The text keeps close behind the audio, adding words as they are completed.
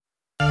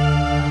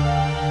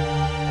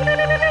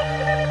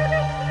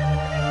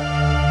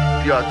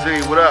Yo,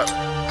 team, what up?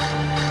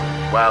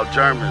 Wild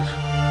Germanz,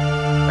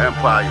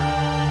 Empire.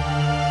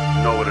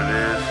 You know what it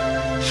is.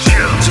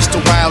 Just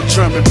a wild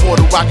German,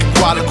 border rockin'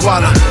 Guala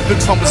Guala. Big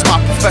Pun was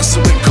my professor,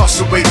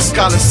 incarcerated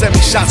scholar. Send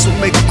me shots will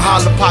make him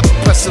holler, pocket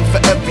pressing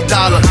for every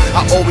dollar.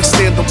 I always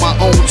stand on my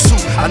own too,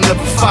 I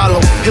never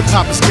follow. Hip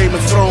hop is Game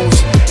of Thrones.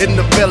 In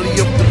the belly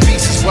of the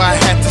beast is where I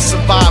had to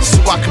survive so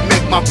I can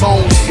make my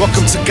bones.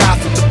 Welcome to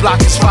Gotham, the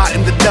block is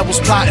rotten, the devil's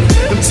plotting.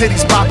 Them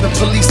titties bopping,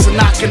 police are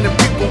knocking, and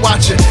people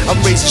watching. I'm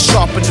razor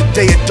sharp in the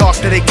day of dark,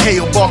 that they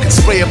KO bark and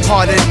spray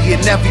apart Eddie,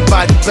 and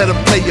everybody better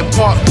play your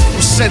part.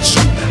 Who sent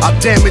you? I'll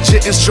damage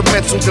your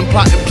instrumental, then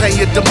plot and plan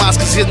your demise,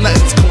 cause here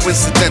nothing's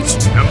coincidental.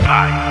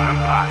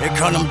 Empire. Here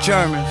come them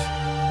Germans.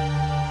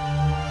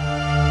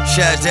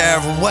 Shaz the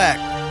Illyork.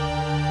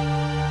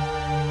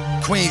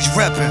 Queens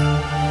reppin',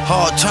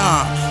 hard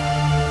times.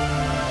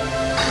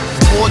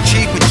 Poor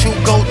chief with two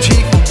gold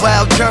teeth, a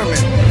wild German.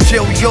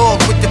 Illyork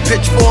with the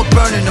pitchfork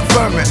burning the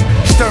vermin.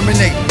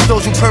 Exterminate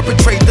those who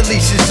perpetrate the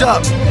leases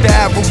up. The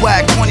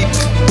Illyork 20,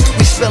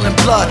 we spilling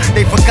blood.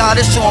 They forgot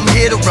us, so I'm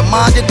here to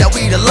remind it that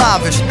we the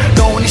livest.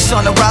 The only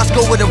son of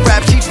Roscoe with a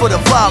rap sheet for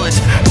the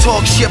violence.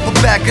 Talk shit but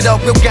back it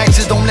up, real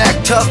gangsters don't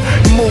act tough.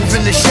 You move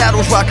in the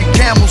shadows, rocking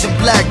camels and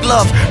black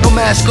gloves. No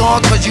mask on,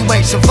 cause you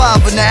ain't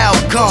surviving the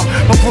outcome.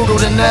 More brutal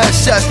than the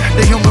SS,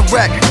 the human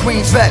wreck.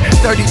 Queens vet,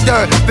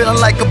 33rd, feeling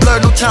like a blur,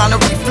 no time to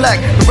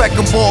reflect. The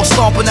wrecking ball,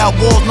 stomping out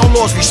walls, no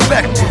laws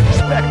respected.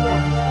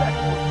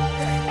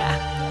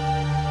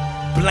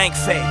 Blank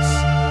face,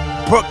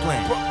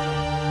 Brooklyn,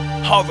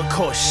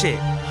 hardcore shit,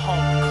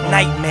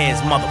 nightmares,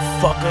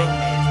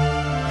 motherfucker.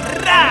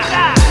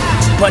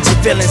 Bunch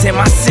of villains in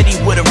my city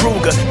with a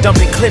Ruger,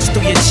 dumping clips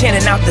through your chin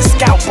and out the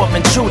scalp of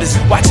intruders.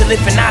 Watch it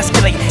lift and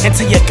oscillate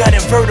into your gut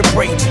and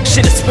vertebrae.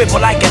 Shit'll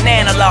swivel like an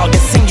analog and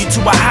send you to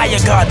a higher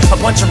god. A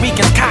bunch of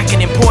Ricans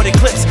cocking imported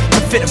clips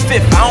to fit a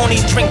fifth. I only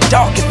drink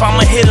dark if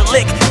I'ma hit a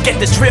lick. Get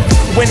the drift,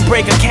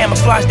 windbreaker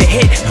camouflage the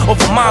hit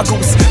over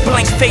mongoose.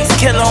 Blank face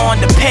killer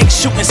on the peg,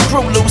 shooting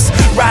screw loose.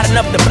 Riding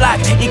up the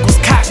block equals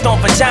cocked on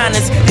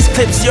vaginas. These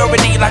clips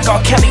urinate like R.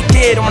 Kelly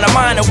did on a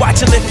minor. Watch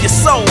it lift your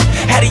soul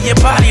out of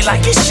your body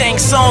like it's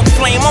Shang's song.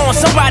 Flame on,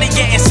 somebody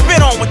getting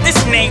spit on with this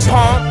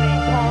napalm.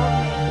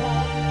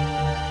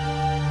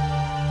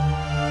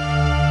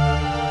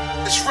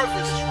 It's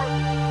rivers.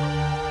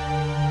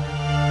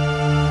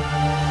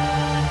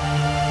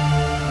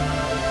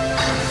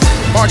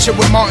 Marching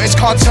with Martins,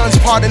 cartons,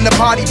 parting the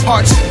body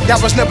parts. That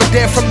was never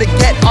there from the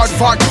get.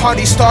 Aardvark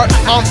party start.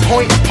 On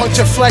point,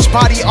 punch of flesh,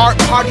 body art,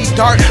 party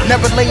dart.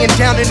 Never laying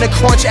down in the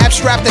crunch,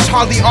 abstract that's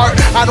hardly art.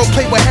 I don't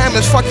play with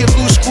hammers, fuck your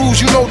loose screws,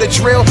 you know the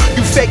drill.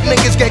 You fake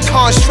niggas get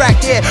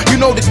contract, yeah, you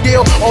know the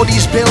deal. All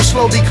these bills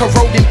slowly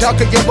corroding,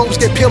 ducking your ropes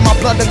get peeled. My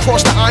blood and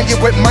cross the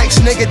iron with mics,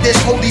 nigga. This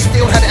holy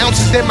field had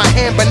ounces in my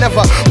hand, but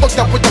never hooked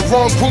up with the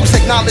wrong groups.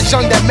 Acknowledge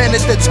young that man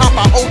at the top,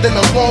 I hold in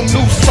a long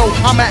noose. So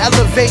I'ma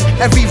elevate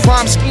every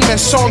rhyme scheme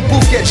and song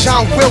booth, get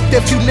John Wilt.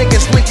 If you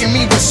niggas linking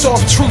me with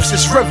soft truths,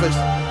 it's rivers.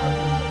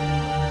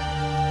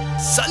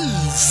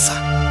 Salsa.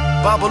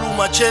 Babalu,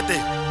 Machete.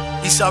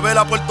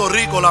 Isabela, Puerto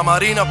Rico, La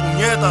Marina,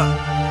 puñeta.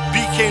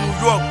 BK,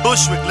 New York,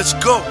 Bushwick, let's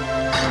go.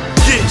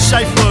 Yeah,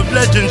 cipher of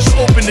legends,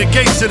 open the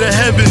gates to the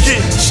heavens. Yeah,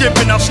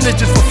 shipping out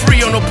snitches for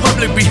free on a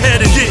public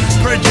beheading. Yeah,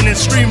 purging and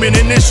streaming,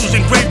 initials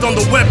engraved on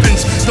the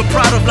weapons. The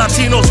pride of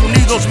Latinos,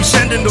 Unidos, we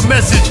sending the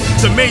message.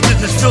 The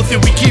majors is filthy,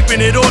 we keeping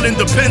it all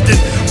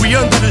independent. We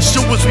under the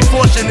sewers, we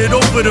forcing it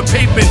over the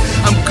pavement.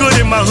 I'm good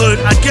in my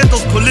hood, I get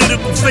those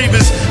political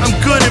favors. I'm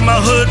good in my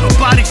hood, a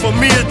body for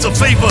me it's a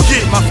favor.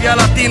 Yeah, Mafia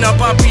Latina,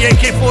 Papi,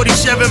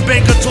 AK-47,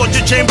 banker,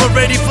 torture chamber,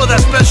 ready for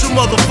that special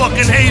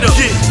motherfucking hater.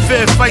 Yeah,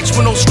 fair fights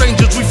with no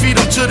strangers, we feed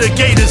them to the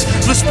gators.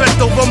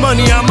 Respect over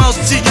money, I'm out,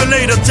 see you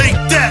later, take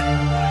that.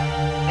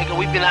 Nigga,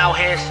 we been out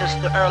here since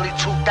the early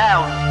 2000s,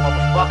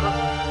 motherfucker,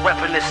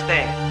 reppin' this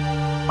thing.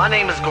 My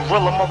name is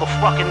Gorilla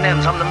motherfucking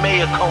Nems, I'm the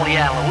mayor of Coney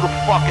Island, who the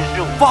fuck is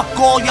you? Fuck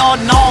all y'all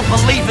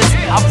non-believers,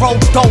 I roll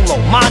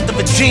dolo, mind of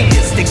a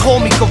genius. They call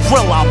me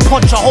Gorilla, I'll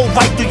punch a hole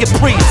right through your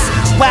Prius.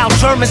 Wild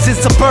Germans in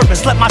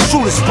Suburbans, let my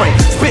shooter spray.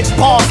 Spit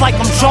bars like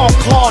I'm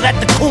Jean-Claude at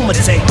the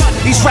Kumite.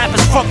 These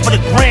rappers front for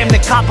the gram,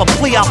 then cop a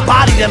plea, I'll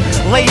body them.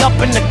 Lay up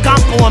in the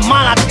Gampo and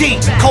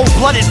Manati.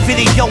 Cold-blooded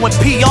video and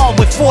PR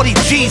with 40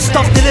 G's.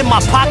 Stuffed it in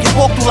my pocket,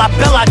 walk through La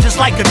Bella just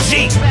like a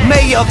G.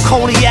 Mayor of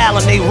Coney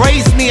Island, they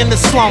raised me in the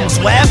slums.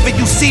 Wherever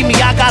you see me,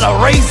 I got a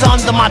razor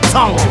under my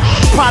tongue.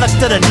 Product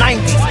of the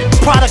 90s,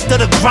 product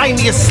of the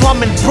grimiest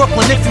slum in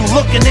Brooklyn. If you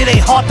looking, it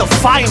ain't hard to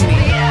find me.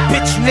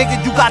 Bitch,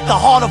 nigga, you got the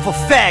heart of a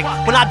fag.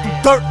 When I do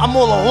dirt, I'm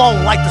all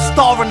alone, like the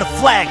star in the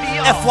flag.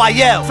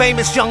 FYL,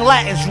 famous young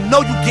Latins, you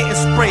know you getting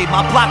sprayed.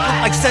 My block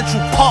look like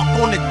Central Park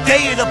on the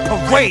day of the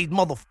parade,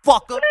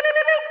 motherfucker.